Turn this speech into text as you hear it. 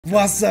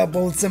What's up,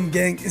 wholesome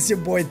gang? It's your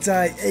boy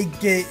Ty,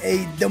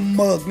 aka the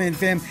Milkman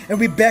fam, and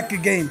we're back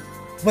again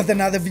with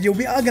another video.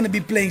 We are gonna be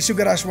playing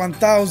Sugar Rush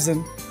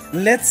 1000.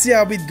 Let's see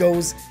how it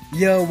goes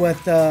here with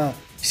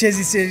Shezi.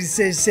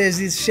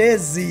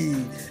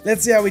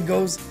 Let's see how it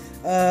goes.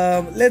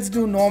 Let's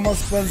do normal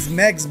spins,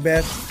 max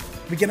bet.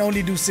 We can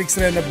only do 6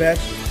 rand a bet.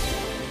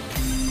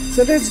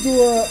 So let's do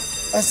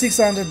a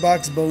 600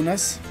 bucks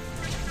bonus,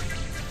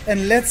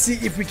 and let's see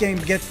if we can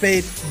get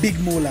paid big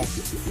moolah.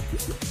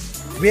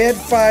 We had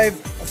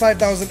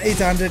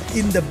 5,800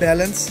 in the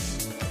balance.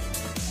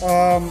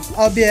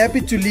 I'll be happy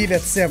to leave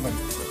at 7.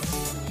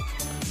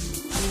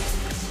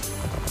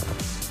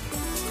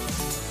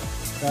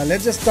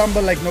 Let's just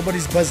tumble like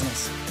nobody's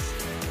business.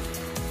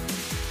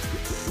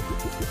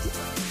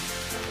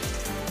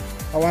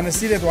 I want to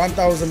see that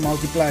 1,000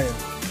 multiplier.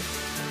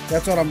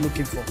 That's what I'm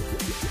looking for.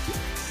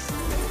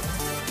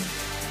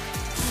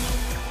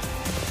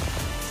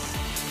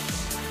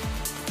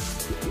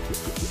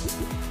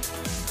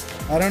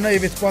 I don't know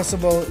if it's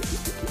possible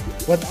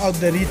without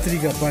the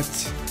retrigger, but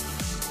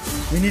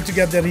we need to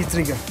get the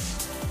retrigger.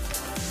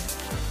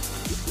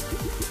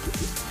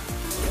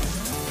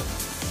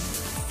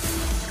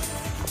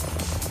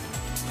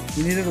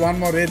 We needed one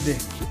more red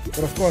there, but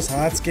of course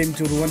hearts came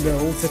to ruin the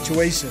whole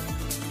situation.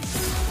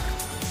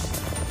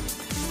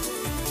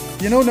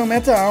 You know, no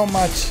matter how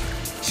much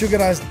Sugar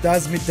Rush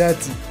does me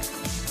dirty,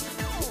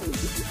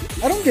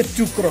 I don't get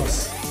too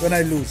cross when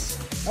I lose.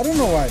 I don't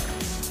know why.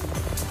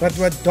 But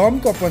with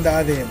Domkop on the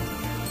other hand,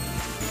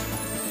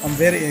 I'm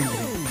very angry.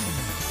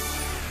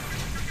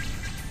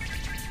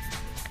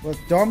 With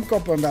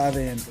Domkop on the other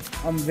hand,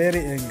 I'm very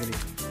angry.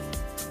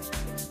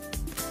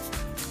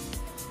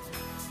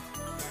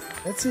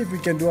 Let's see if we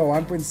can do a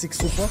 1.6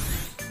 super.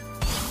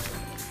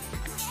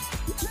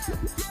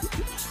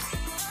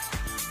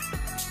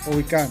 Oh,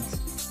 we can't.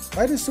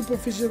 Why does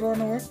Superficial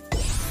run away?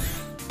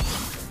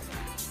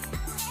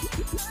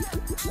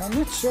 I'm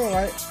not sure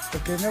why.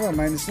 Okay, never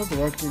mind, it's not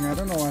working. I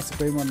don't know what's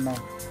going on now.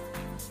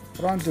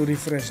 Trying to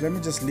refresh. Let me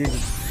just leave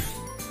it.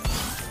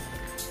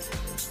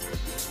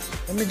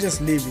 Let me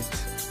just leave it.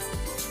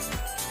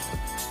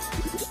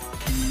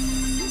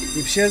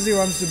 If Shezi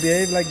wants to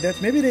behave like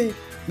that, maybe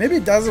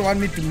it doesn't want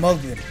me to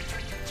milk them.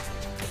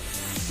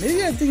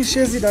 Maybe I think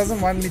Shezi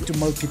doesn't want me to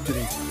milk it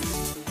today.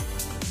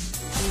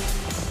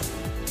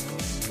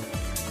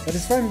 But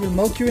it's fine, we'll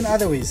milk you in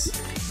other ways.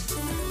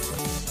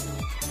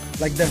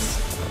 Like this.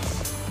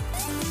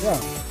 Yeah,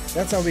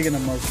 that's how we're gonna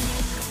milk it.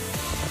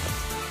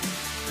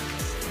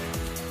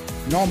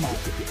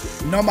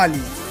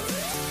 Normally.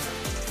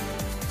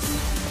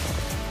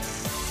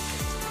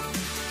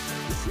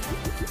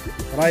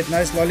 Right,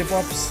 nice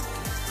lollipops.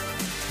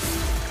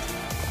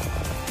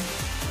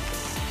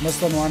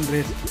 Must on 1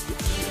 red.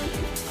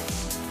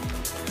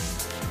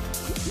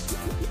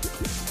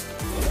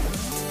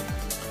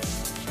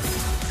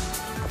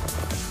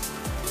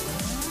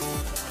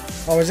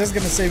 I was just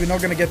gonna say we're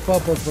not gonna get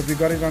purples, but we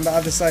got it on the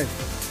other side.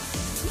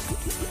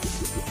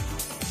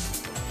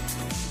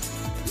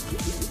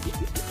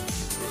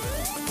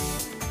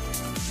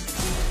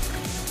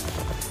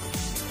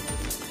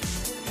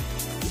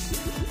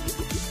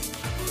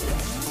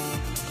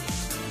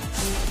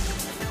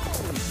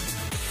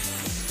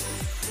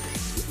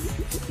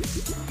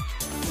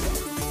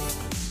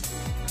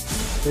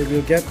 Okay,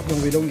 we'll get, no,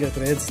 we don't get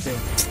reds there.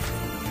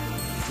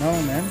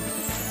 No, man.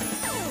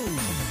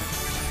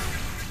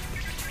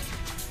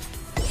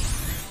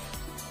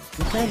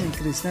 We can't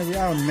increase, now we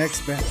are on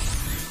max bet.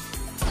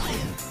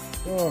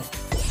 Oh,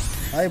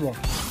 eyeball.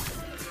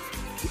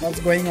 What's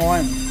going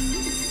on?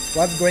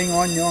 What's going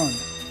on, yon?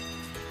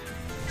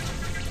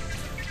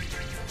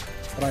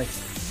 Right.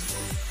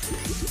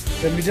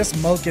 Then we just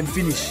milk and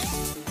finish.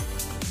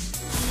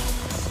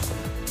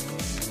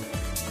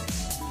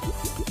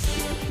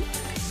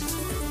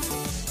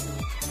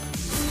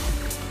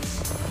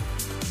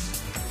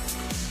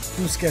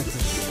 Two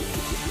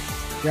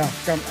scatters. Yeah,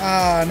 come.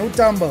 Ah, no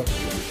tumble.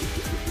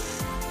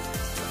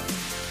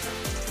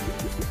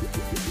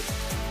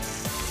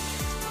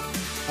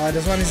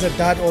 This one is a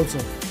dart also.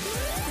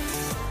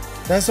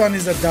 This one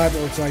is a dart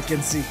also, I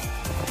can see.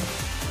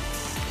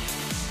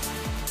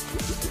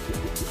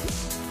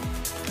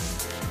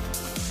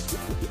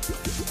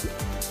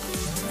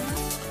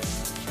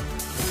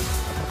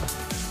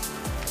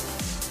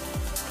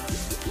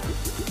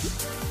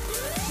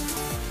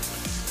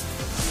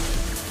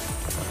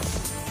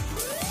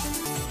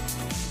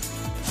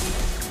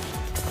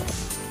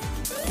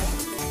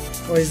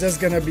 Or is this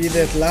gonna be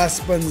that last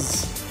spins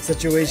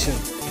situation?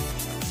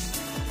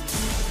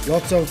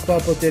 Lots of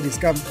purple teddies,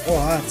 come. Oh,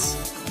 hearts.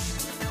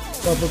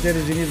 Purple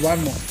teddies, we need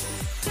one more.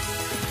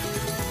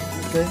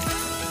 Okay.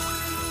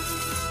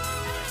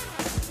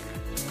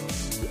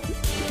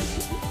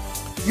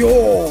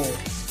 Yo!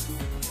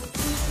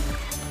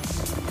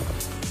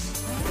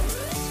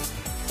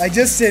 I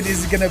just said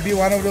it's gonna be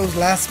one of those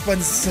last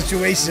spins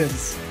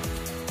situations.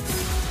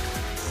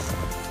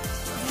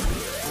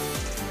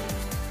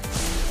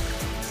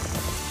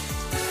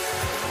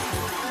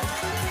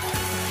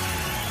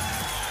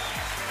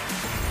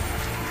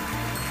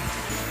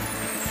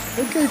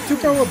 Okay,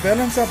 took our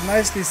balance up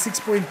nicely,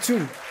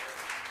 6.2.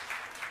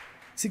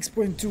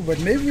 6.2, but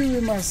maybe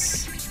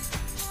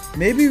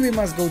we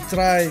must go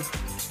try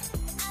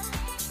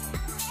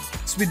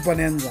Sweet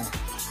Bonanza.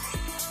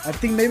 I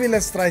think maybe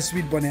let's try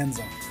Sweet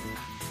Bonanza.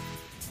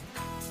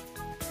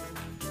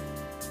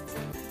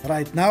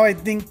 Right, now I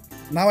think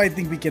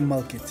we can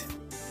milk it.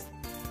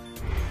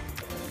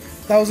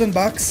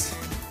 $1,000.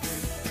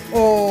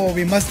 Oh,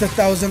 we must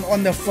 1,000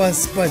 on the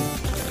first spin.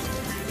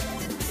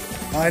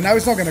 Alright, now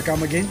it's not gonna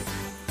come again.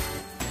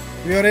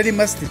 We already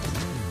must it.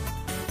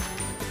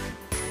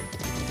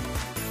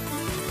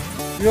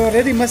 We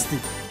already must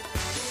it.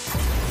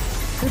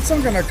 It's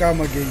not gonna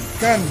come again.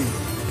 Can't be.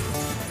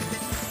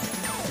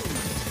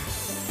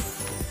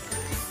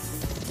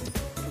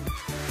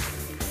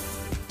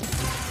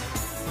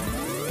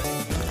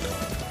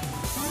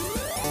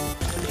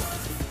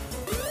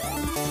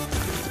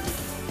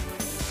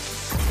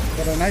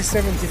 Got a nice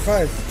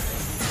 75.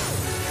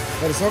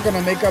 But it's not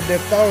gonna make up that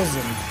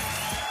 1,000.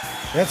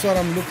 That's what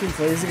I'm looking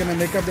for. Is it gonna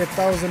make up that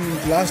 1,000 in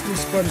the last two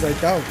spins? I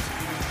doubt.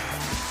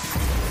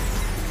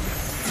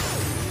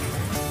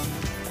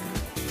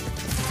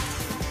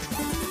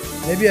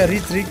 Maybe a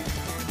retrig.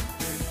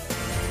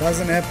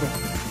 Doesn't happen.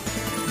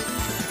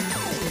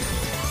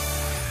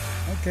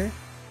 Okay.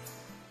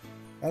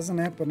 Doesn't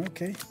happen.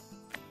 Okay.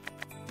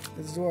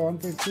 Let's do a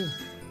 1.2.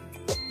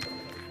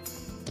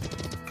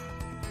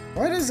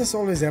 Why does this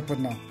always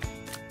happen now?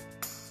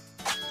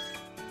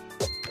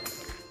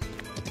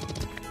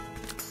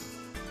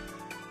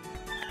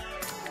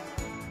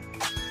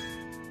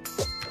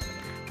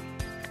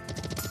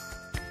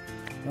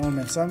 Oh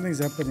man, something's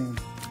happening.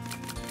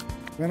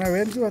 When I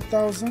went to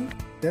 1,000,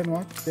 then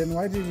what? Then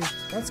why did it?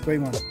 What's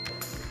going on?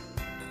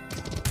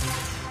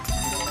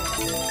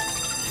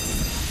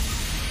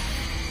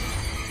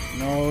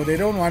 No, they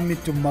don't want me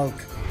to milk.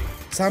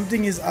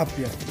 Something is up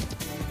here.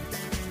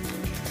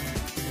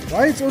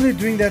 Why it's only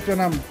doing that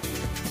when I'm...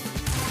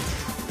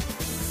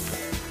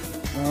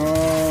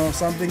 Oh,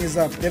 something is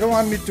up. They don't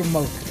want me to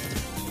milk.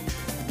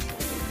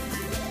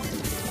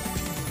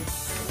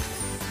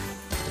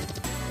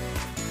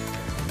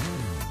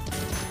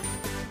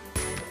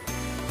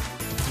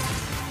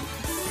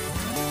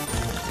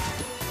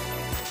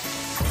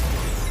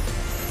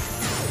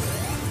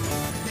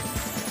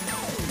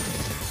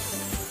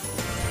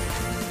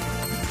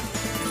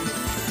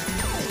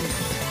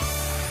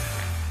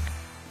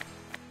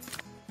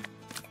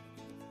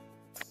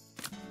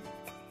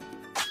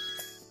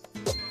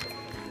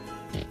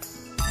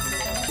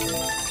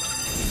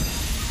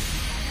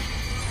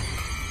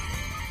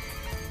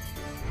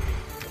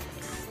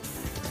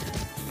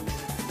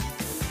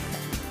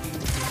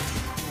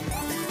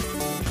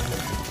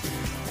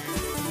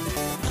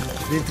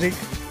 Retrig.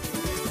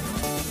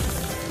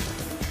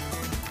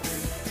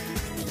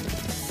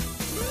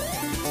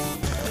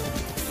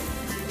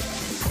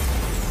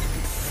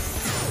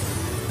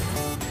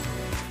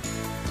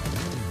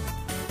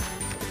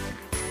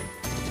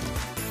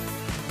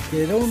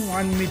 They don't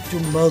want me to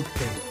milk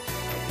them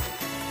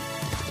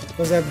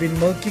because I've been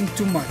milking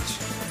too much.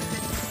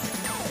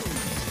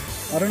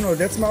 I don't know,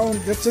 that's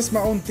just my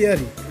own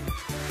theory.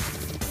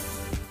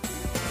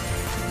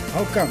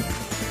 How come?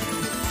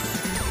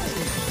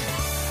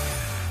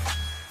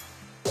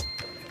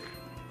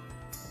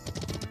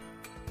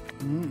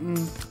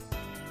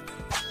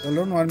 They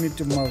don't want me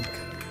to milk.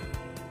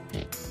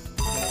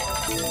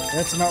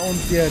 That's my own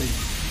theory.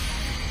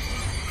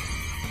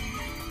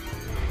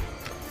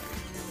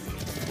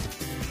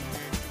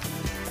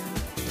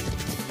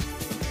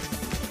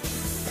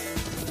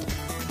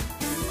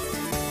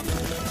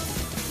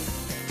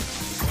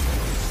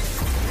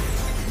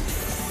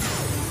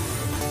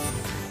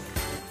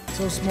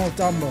 So small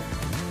tumble.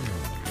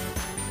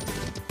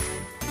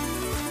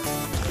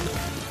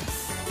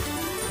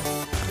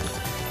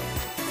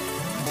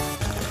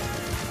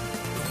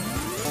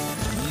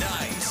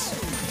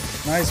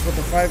 Nice for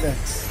the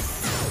 5x.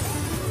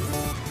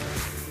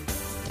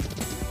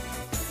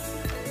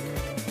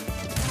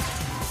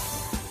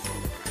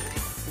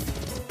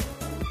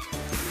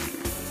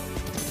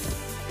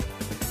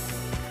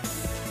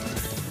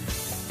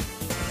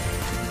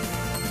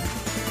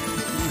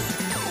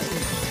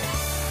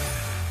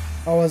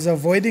 I was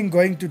avoiding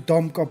going to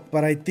Dom Cop,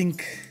 but I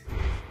think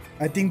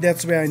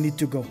that's where I need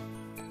to go.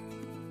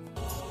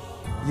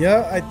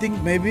 Yeah, I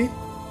think maybe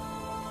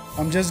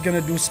I'm just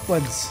gonna do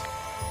spuds.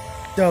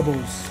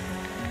 Doubles.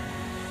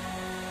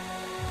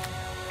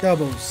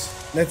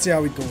 Let's see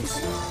how it goes.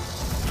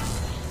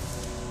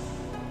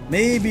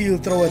 Maybe you'll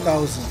throw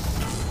 1,000.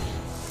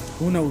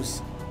 Who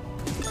knows?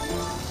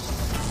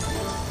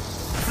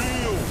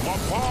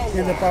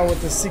 Feel the power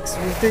with the 6.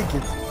 We'll take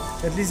it.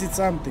 At least it's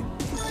something.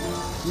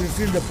 We'll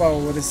feel the power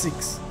with a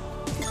 6.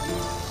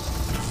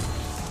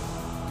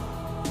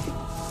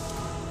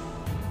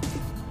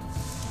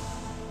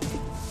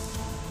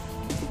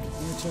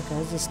 Check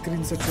how's the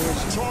screen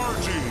situation.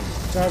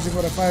 Charging for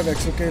a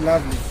 5x. Okay,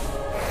 lovely.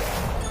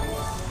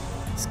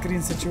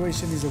 Screen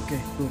situation is okay.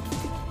 Good.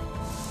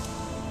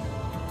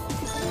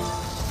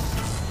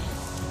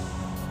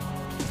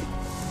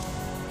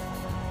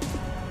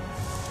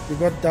 We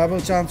got double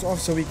chance off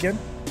so we can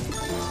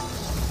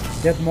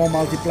get more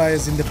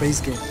multipliers in the base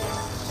game.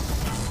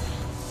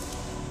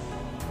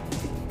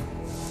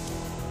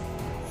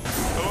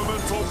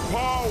 Elemental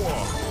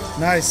power.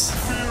 Nice.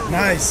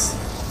 Nice.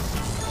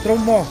 Throw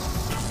more.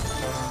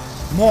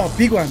 More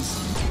big ones.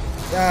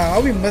 Yeah,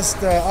 how we missed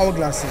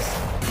hourglasses.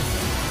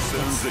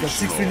 The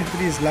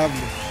 623 is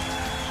lovely.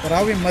 But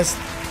how we missed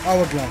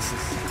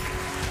hourglasses.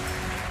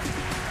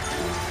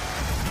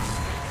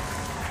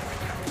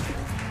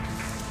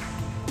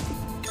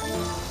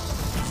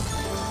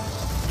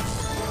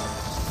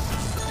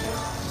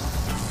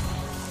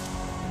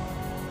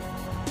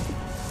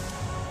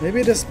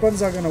 Maybe the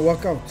spins are gonna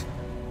work out.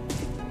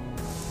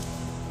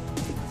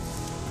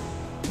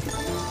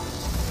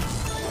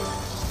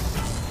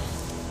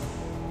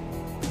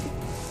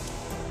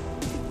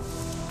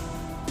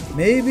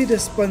 Maybe the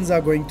spins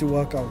are going to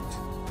work out.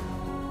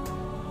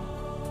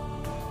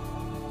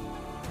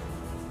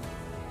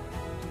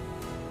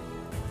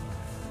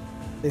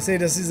 They say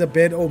this is a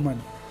bad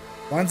omen.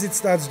 Once it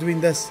starts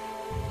doing this,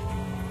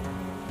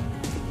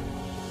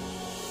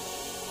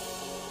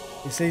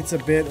 they say it's a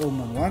bad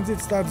omen. Once it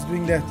starts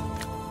doing that,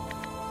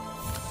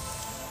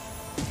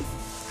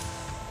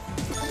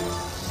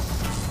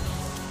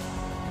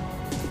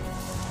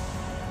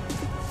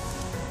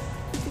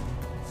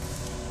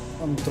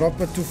 drop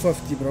it to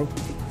 50, bro.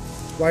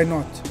 Why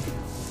not?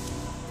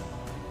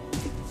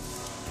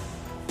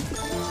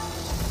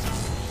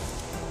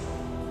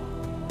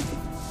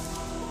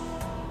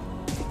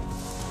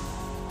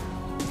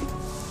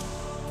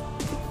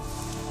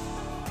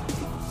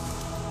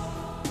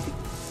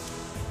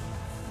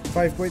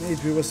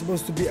 $5.8. We were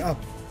supposed to be up.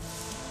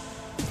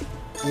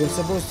 We were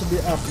supposed to be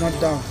up, not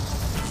down.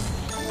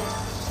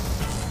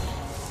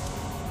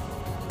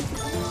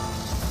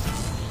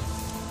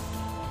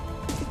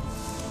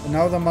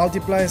 Now the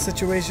multiplier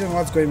situation,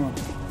 what's going on?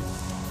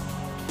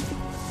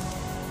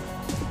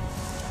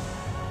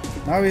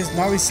 Now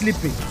he's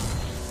sleeping.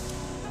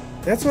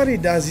 That's what he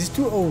does. He's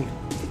too old.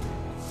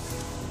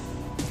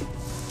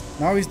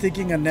 Now he's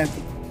taking a nap.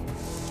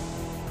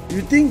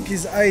 You think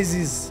his eyes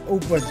is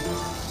open?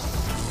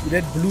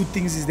 That blue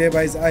things is there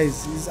by his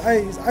eyes. His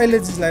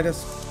eyelids is like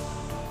this,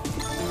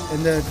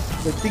 and the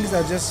things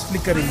are just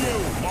flickering there.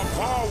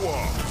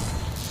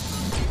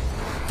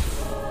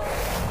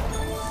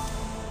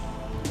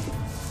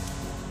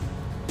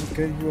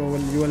 Okay,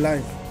 you're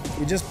alive.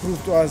 He just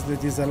proved to us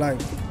that he's alive.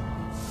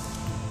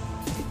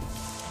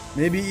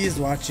 Maybe he is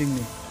watching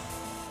me.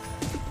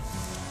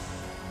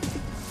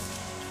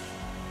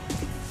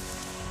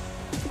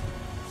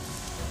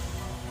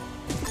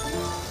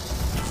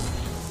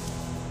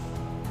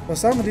 For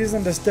some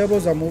reason the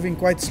turbos are moving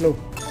quite slow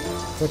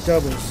for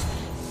turbos,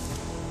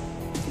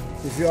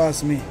 if you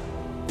ask me.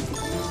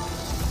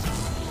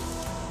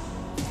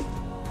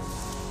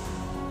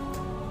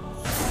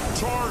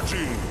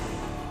 Charging.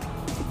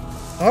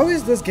 How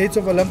is this Gates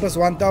of Olympus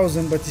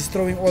 1000 but he's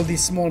throwing all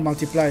these small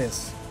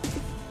multipliers?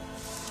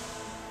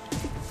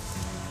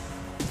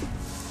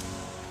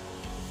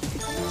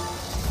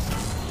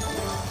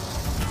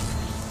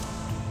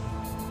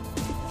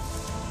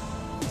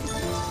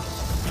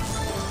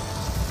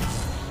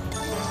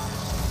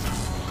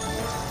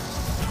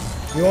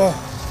 Yo,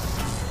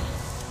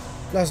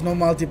 plus no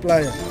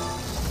multiplier.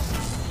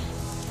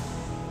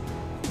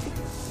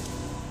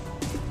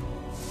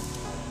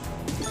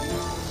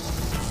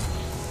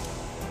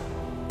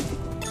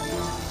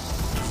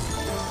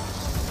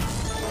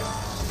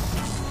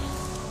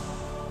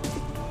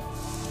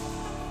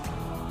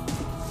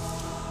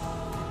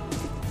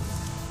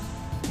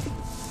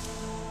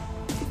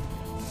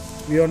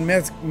 We're on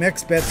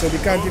max bet, so we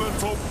can't even.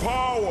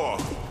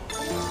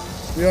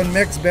 We're on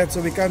max bet,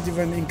 so we can't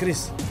even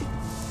increase.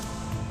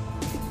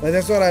 But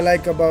that's what I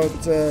like about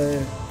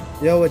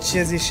yo, it's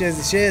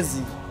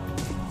shazy.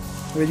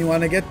 When you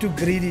wanna get too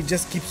greedy, it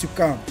just keeps you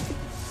calm.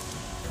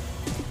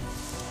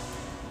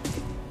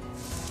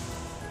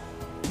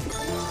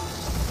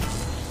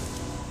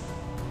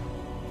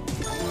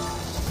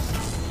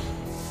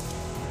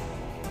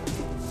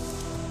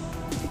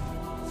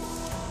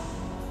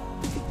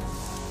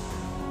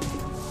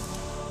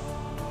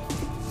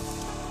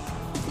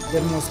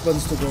 Get more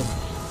spins to go.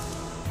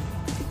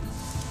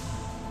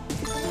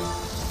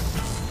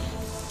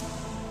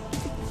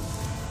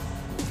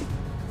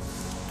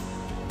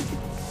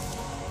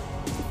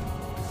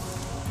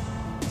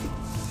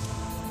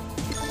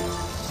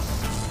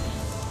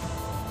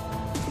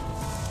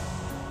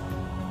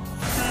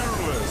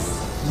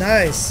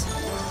 Nice.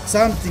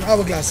 Something.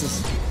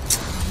 Hourglasses.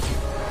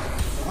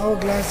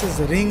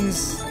 Hourglasses,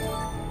 rings.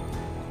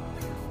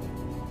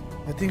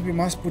 I think we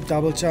must put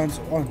double chance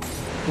on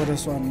for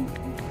this one.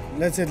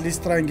 Let's at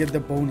least try and get the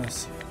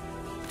bonus.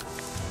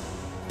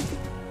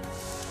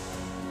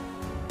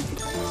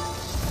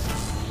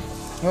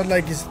 Not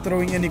like he's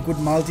throwing any good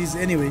multis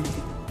anyway.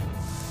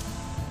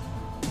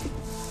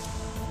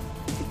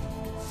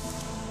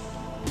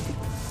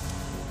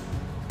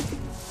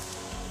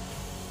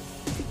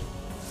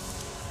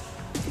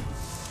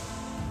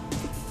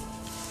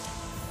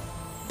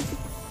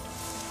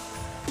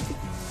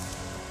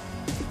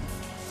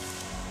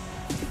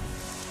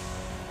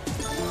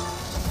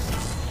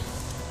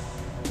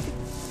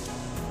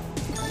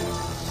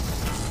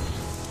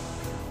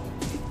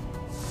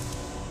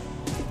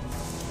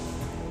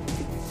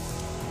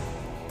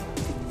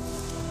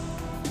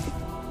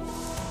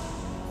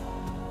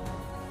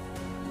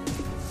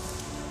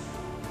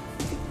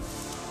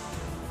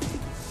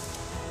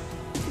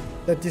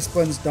 30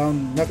 spins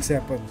down, nothing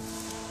happen.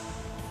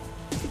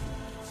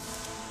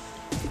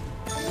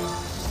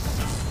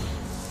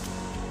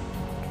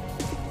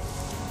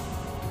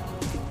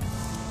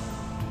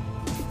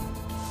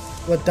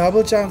 With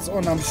double chance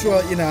on, I'm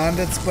sure in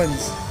 100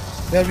 spins.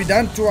 Well, we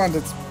done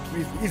 200.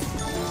 If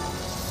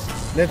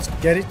let's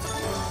get it.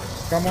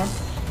 Come on.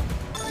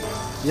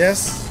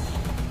 Yes.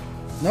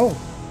 No.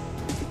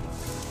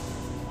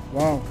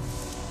 Wow.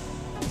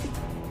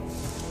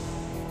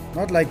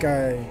 Not like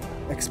I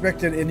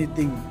expected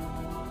anything,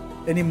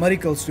 any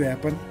miracles to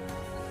happen.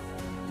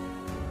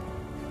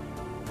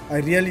 I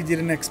really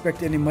didn't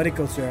expect any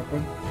miracles to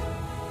happen.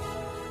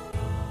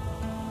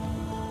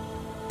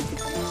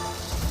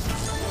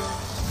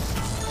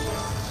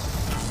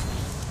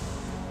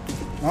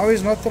 Now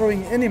he's not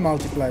throwing any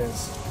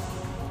multipliers.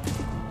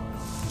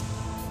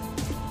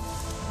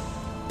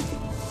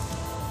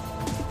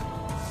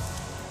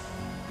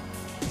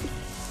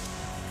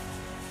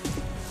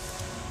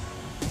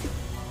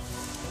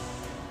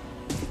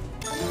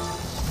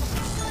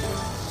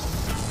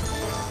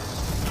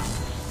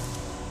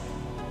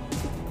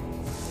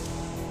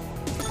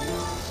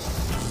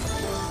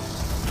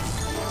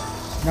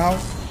 Now,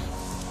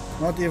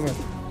 not even.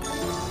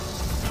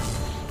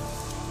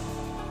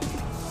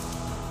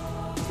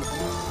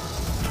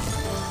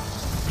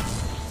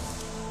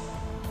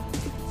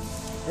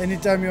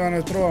 Anytime you want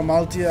to throw a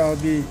multi, I'll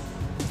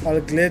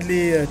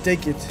gladly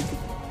take it,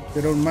 if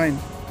you don't mind.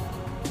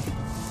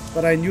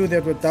 But I knew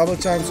that with double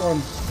chance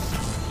on,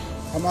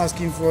 I'm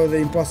asking for the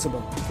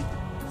impossible.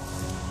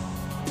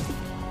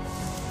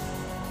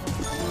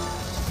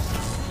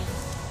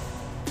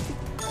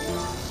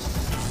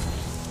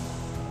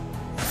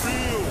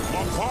 Feel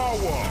my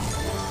power.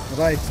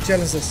 Right,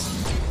 chalices.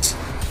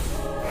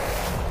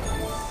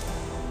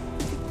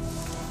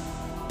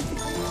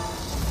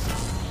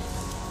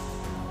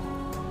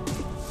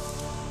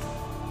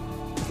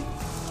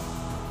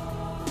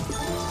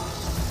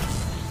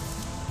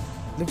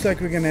 Looks like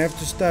we're gonna have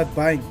to start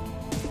buying.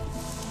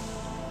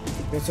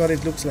 That's what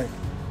it looks like.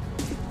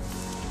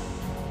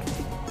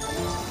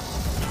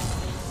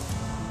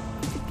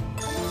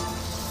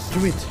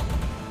 Do it.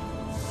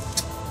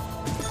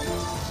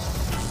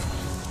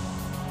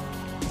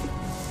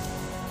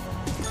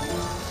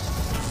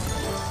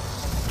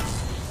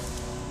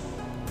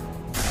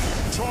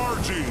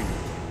 Charging.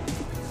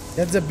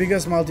 That's the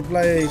biggest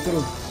multiplier he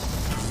threw.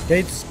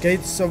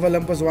 Gates of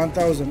Olympus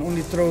 1000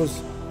 only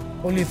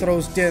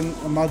throws 10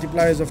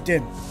 multipliers of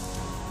 10.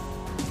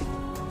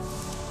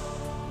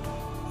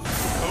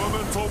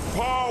 Elemental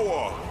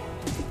power.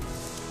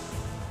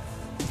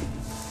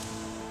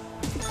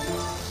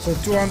 So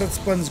 200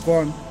 spins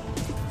gone.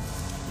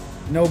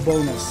 No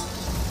bonus.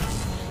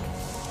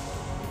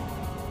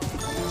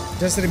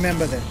 Just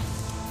remember that.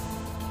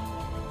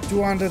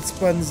 200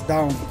 spins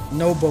down.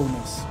 No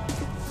bonus.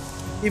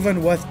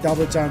 Even with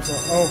double chance.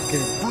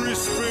 Okay. Free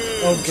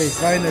spin. Okay,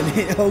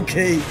 finally.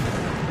 Okay.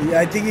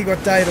 I think he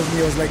got tired of me.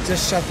 He was like,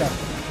 just shut up.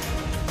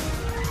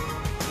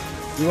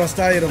 He was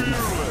tired of me.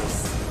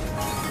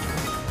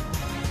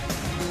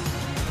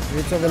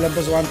 Gates of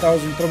Olympus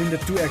 1000, throwing the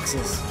 2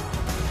 X's.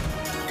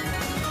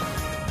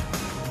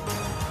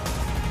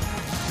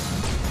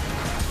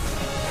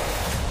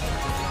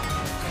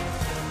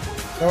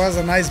 That was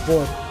a nice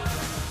board.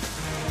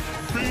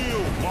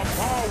 Feel my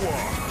power.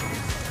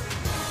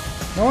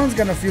 No one's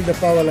gonna feel the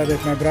power like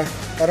that, my bruh.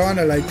 I don't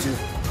wanna lie to you.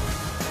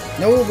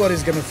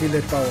 Nobody's gonna feel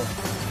that power.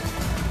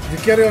 If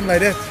you carry on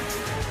like that,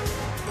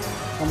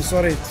 I'm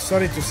sorry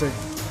to say.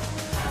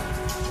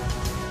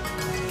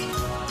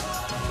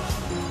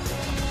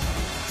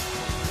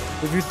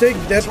 If you take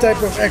that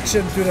type of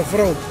action to the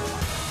throat,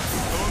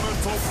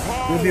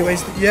 you'll be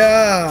wasting.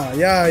 Yeah.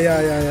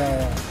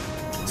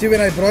 See,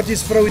 when I brought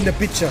his throw in the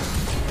picture,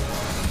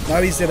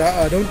 now he said,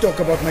 don't talk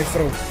about my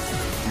throw.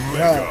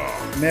 Yeah,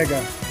 mega.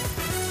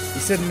 He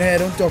said, nah,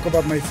 don't talk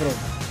about my throw.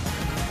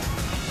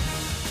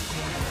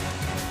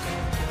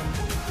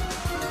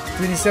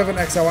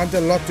 27x, I want a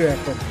lot to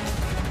happen.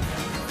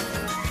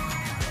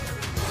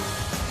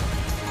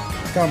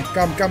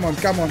 Come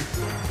on.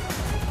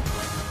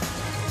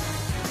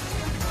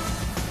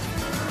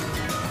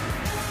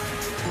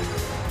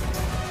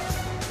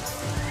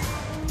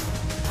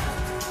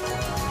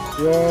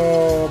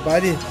 Yo,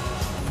 buddy.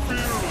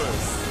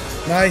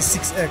 Nice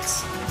 6x.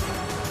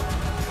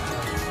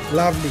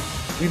 Lovely.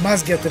 We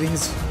must get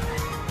rings.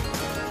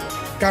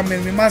 Come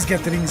man, we must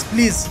get rings,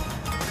 please.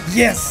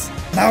 Yes,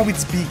 now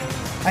it's big.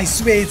 I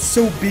swear it's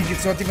so big,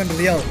 it's not even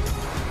real.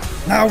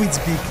 Now it's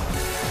big.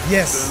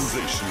 Yes.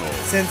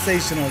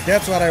 Sensational.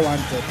 That's what I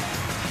wanted.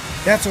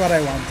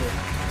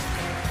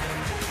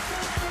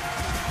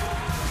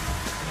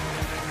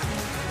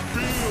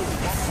 Feel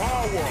my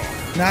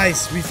power.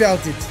 Nice, we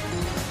felt it.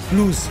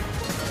 Blues.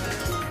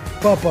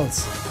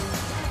 Purples.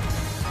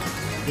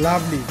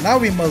 Lovely. Now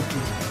we're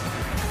milking.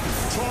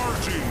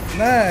 Charging.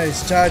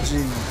 Nice,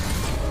 charging.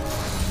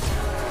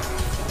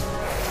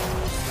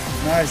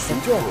 Nice,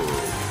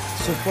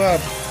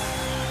 superb.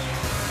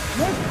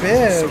 Not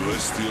bad.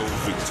 Celestial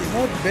victory.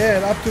 Not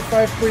bad. Up to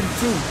 5.2.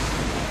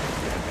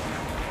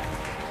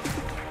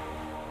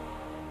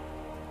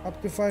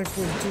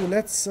 5.2.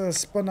 Let's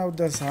spin out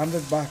this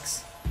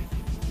 $100.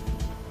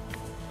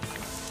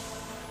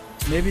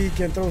 Maybe he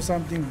can throw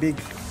something big.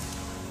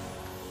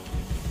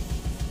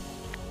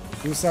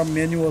 Do some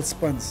manual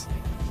spins.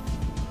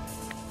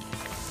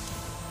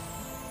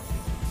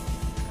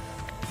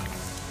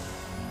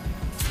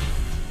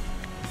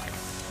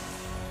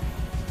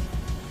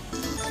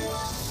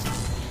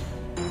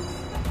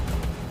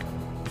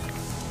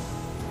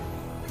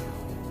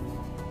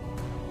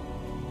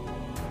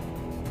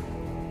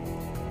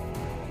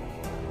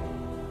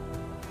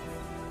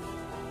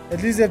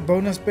 At least that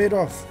bonus paid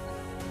off.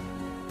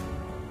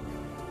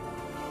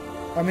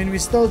 I mean, we're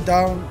still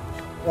down.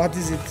 What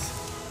is it?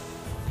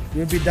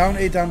 We'll be down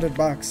 $800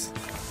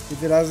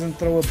 if it doesn't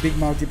throw a big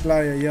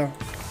multiplier here.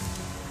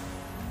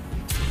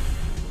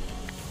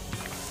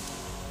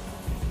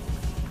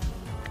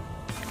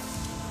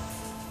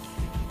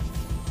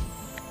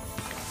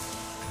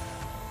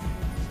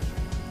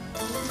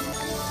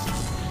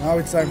 Now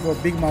it's time for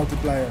a big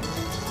multiplier.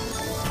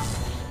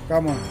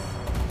 Come on.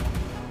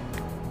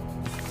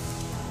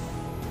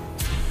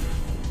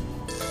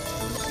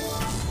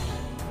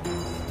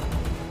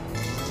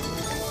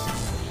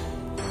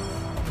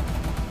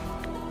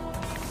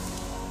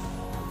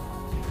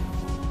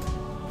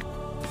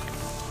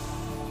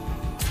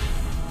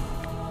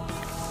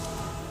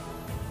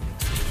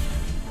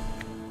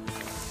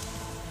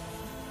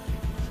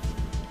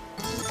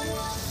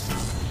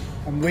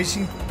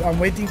 I'm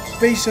waiting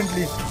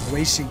patiently.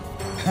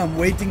 I'm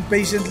waiting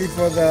patiently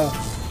for the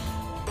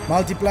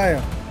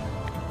multiplier.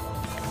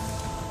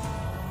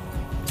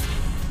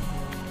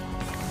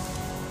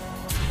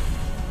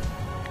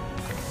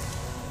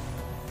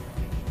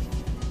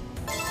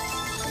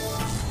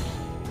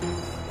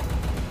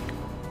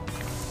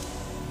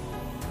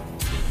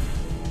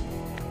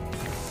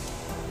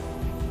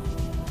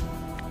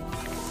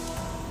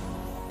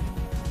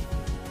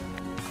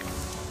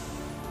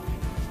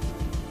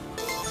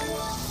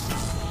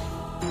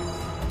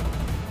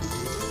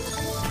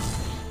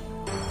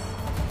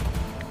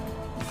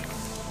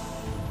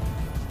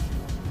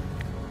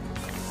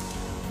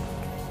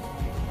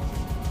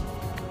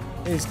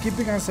 He's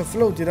keeping us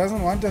afloat. He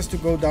doesn't want us to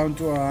go down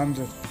to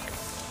 100.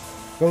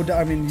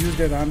 Use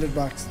that $100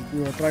 that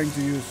we were trying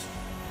to use.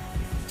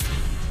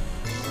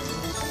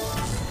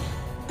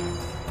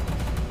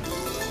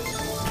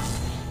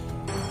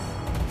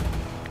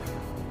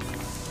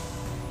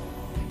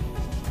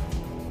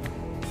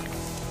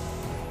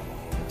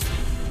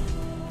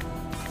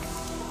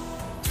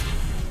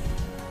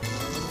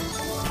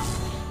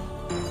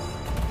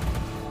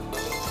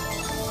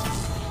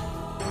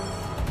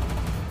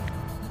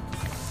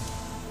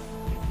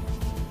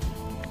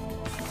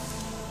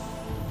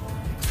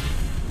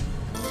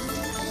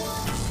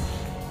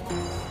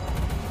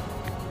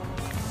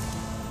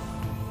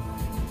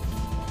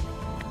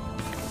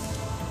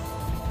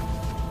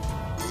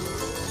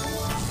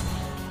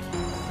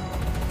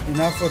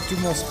 Enough for 2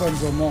 more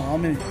spins or more. How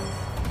many?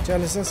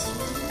 Chalices?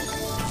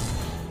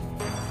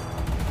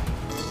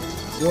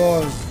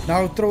 Yo,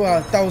 now throw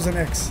a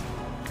 1000x.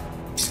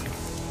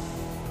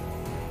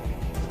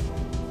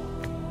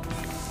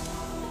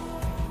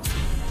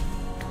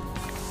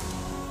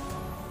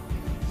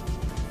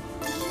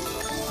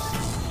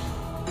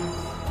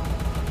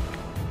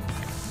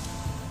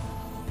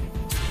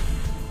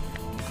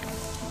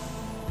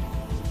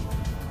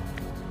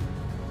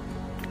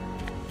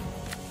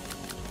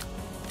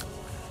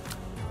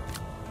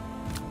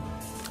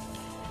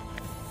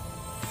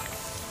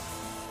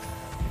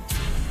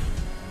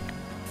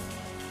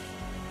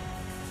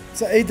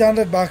 So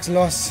 $800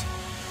 loss.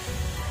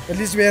 At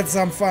least we had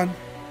some fun.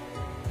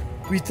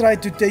 We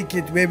tried to take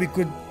it where we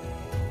could,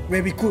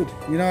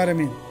 you know what I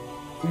mean?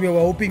 We were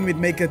hoping we'd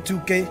make a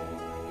 2K.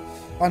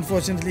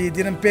 Unfortunately, it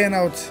didn't pan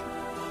out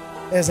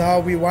as how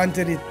we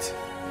wanted it,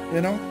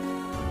 you know?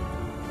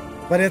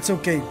 But it's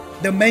okay.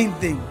 The main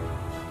thing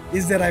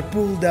is that I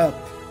pulled up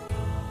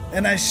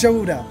and I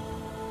showed up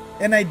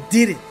and I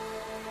did it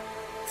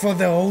for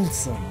the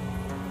wholesome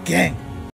gang.